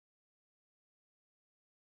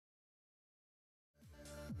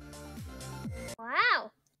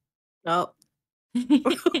Oh,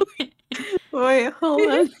 wait,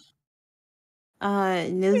 hold on.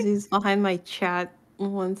 Nyzzi's behind my chat.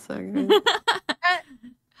 1 second.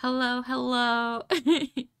 Hello, hello.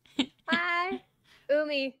 Hi.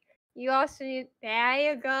 Umi, you also need. There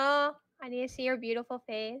you go. I need to see your beautiful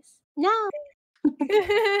face. No.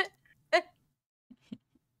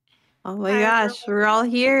 Oh my Hi, gosh, we're all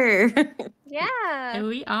here. Yeah.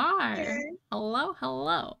 We are. Here. Hello,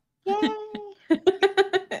 hello. Yay!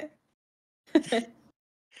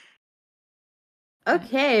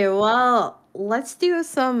 Okay, well, let's do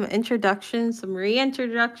some introductions, some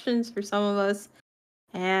reintroductions for some of us.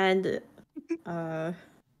 And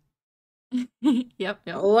Yep.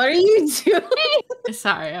 what are you doing?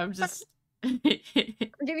 Sorry, I'm just I'm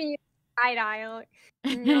giving you side eye.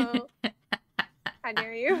 No. How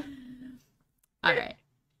dare you? All right.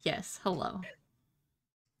 Yes, hello.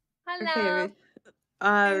 Hello. Okay,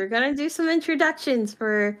 we're gonna do some introductions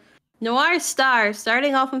for Noir Star,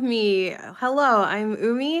 starting off with me. Hello, I'm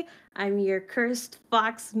Umi. I'm your cursed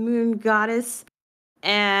fox moon goddess.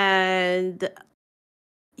 And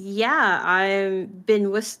yeah, I've been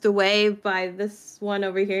whisked away by this one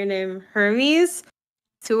over here named Hermes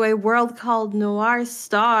to a world called Noir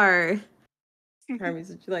Star. Hermes,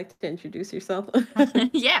 would you like to introduce yourself?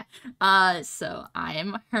 Yeah. So I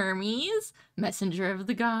am Hermes, messenger of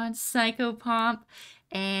the gods, psychopomp,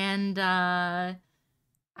 and a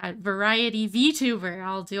variety VTuber.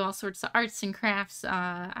 I'll do all sorts of arts and crafts.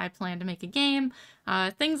 I plan to make a game,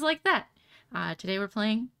 things like that. Today we're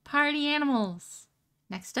playing Party Animals.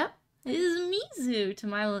 Next up is Mizu to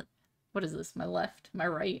my what is this? My left, my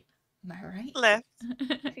right, my right. Left.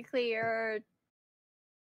 Basically, you're.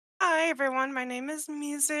 Hi, everyone. My name is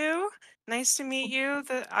Mizu. Nice to meet you.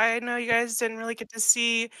 I know you guys didn't really get to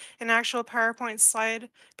see an actual PowerPoint slide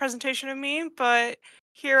presentation of me, but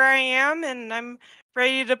here I am, and I'm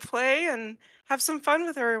ready to play and have some fun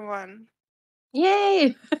with everyone.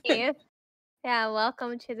 Yay! Yeah,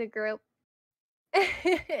 welcome to the group.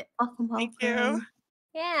 Welcome, Thank you.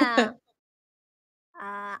 Yeah.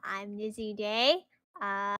 I'm Nyzzi Dae.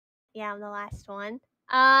 Yeah, I'm the last one.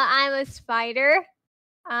 I'm a spider.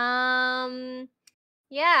 Yeah,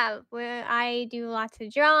 I do lots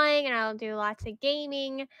of drawing and I'll do lots of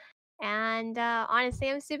gaming. And honestly,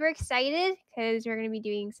 I'm super excited because we're going to be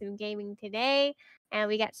doing some gaming today. And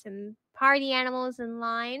we got some party animals in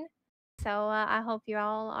line. So I hope you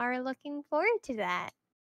all are looking forward to that.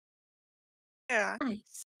 Yeah.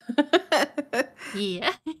 Nice.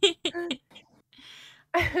 Yeah.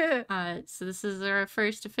 So this is our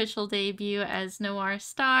first official debut as Noir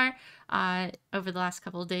Star. Over the last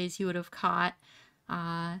couple of days, you would have caught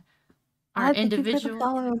our individual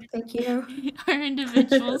follow. Thank you. our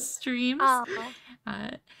individual streams. Oh.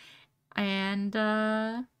 And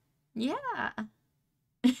yeah.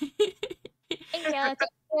 Thank you.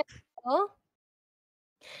 Oh.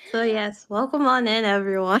 So yes, welcome on in,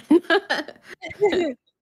 everyone.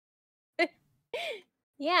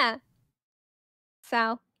 Yeah.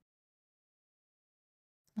 So.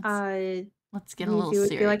 Let's get a little serious.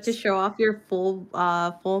 Would you like to show off your full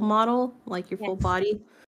model, like your full body?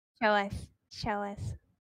 Show us. Show us.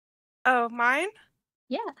 Oh, mine?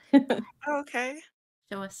 Yeah. Okay.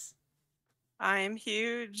 Show us. I am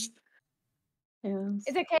huge. Yes.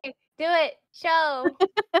 It's okay. Do it. Show.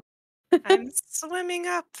 I'm swimming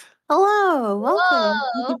up. Hello,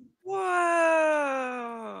 welcome. Whoa.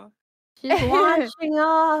 Whoa. She's launching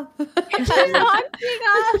off. She's launching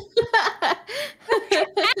off.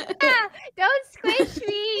 Ah, don't squish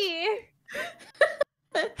me.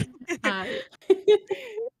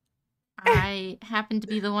 I happen to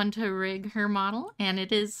be the one to rig her model, and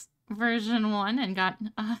it is version 1 and got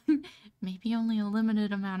maybe only a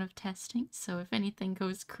limited amount of testing, so if anything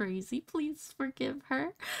goes crazy, please forgive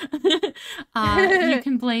her. You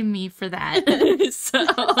can blame me for that. So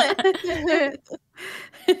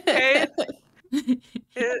Okay.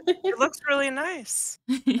 It looks really nice.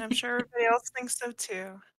 And I'm sure everybody else thinks so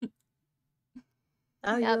too.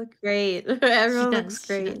 Oh, you look great. Everyone looks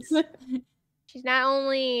great. She's not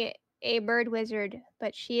only a bird wizard,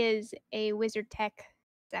 but she is a wizard tech.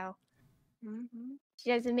 So she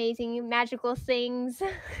does amazing magical things.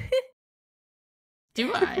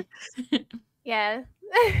 Do I? Yeah.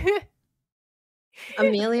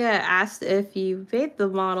 Amelia asked if you made the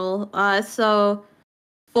model. So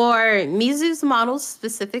for Mizu's model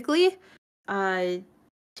specifically,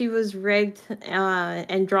 she was rigged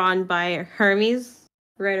and drawn by Hermes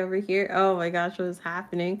right over here. Oh my gosh, what is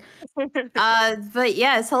happening? But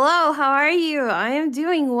yes, hello, how are you? I am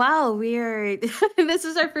doing well. We are this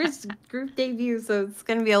is our first group debut, so it's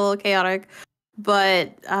gonna be a little chaotic.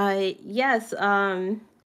 But yes,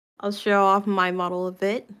 I'll show off my model a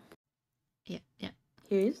bit. Yeah.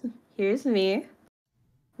 Here's me.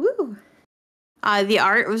 Woo! The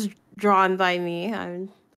art was drawn by me.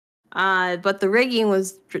 But the rigging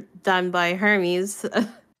was done by Hermes.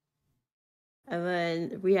 And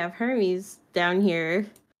then we have Hermes down here,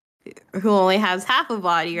 who only has half a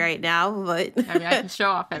body right now, but I mean, I can show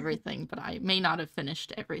off everything, but I may not have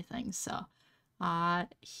finished everything, so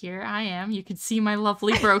here I am. You can see my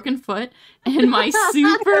lovely broken foot and my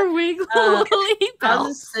super wiggly I'll belt.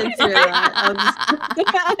 just censor that.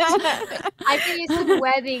 I can use some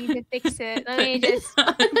webbing to fix it. Let me just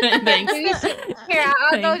Thanks. Here,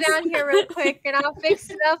 I'll go Thanks. down here real quick and I'll fix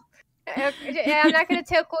it up. I'm not gonna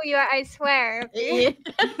tickle you, I swear.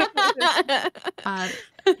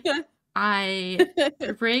 I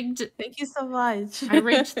rigged. Thank you so much. I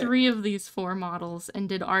rigged 3 of these 4 models and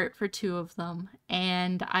did art for 2 of them.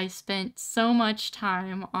 And I spent so much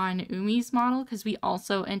time on Umi's model because we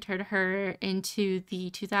also entered her into the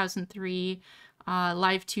 2003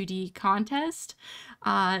 live 2D contest.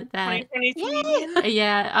 That 2023.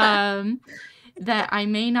 yeah. That I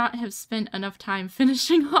may not have spent enough time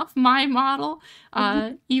finishing off my model.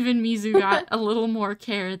 Even Mizu got a little more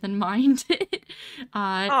care than mine did.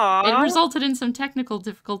 It resulted in some technical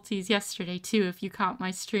difficulties yesterday, too, if you caught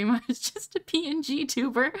my stream. I was just a PNG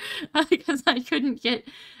tuber because I couldn't get...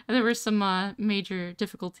 There were some major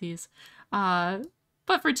difficulties.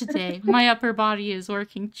 But for today, my upper body is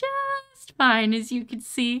working just fine, as you can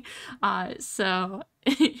see. So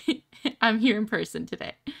I'm here in person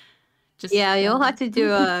today. Yeah, you'll have to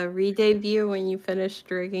do a re-debut when you finish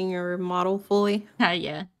rigging your model fully.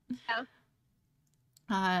 Yeah.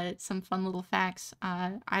 Some fun little facts.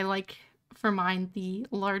 I like, for mine, the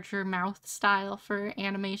larger mouth style for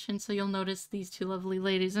animation, so you'll notice these 2 lovely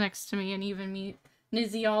ladies next to me, and even me,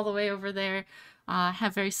 Nyzzi all the way over there,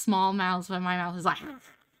 have very small mouths, but my mouth is like...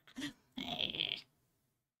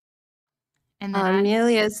 And then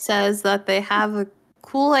Amelia says that they have a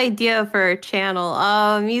cool idea for a channel.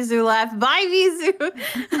 Mizu left. Bye, Mizu.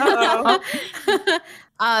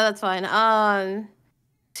 That's fine.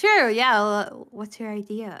 Sure. Yeah. What's your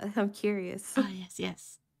idea? I'm curious. Oh,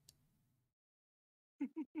 yes.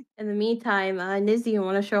 In the meantime, Nyzzi, you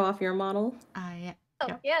want to show off your model? Yeah.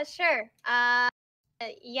 Oh, yeah, sure.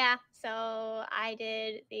 Yeah. So I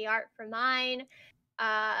did the art for mine.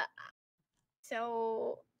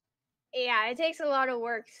 So yeah, it takes a lot of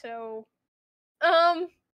work. So,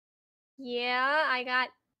 yeah, I got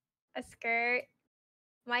a skirt,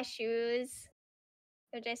 my shoes,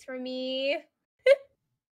 they're just for me.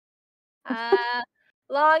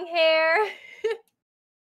 Long hair.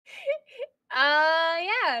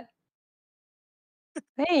 Yeah.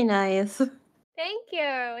 Very nice. Thank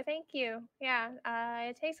you. Yeah,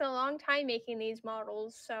 it takes a long time making these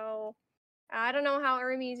models, so I don't know how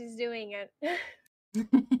Hermes is doing it.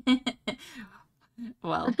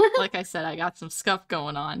 Well, like I said, I got some scuff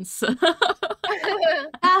going on, so...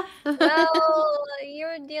 Well,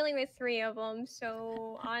 you're dealing with 3 of them,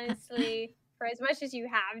 so honestly, for as much as you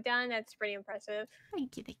have done, that's pretty impressive.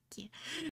 Thank you.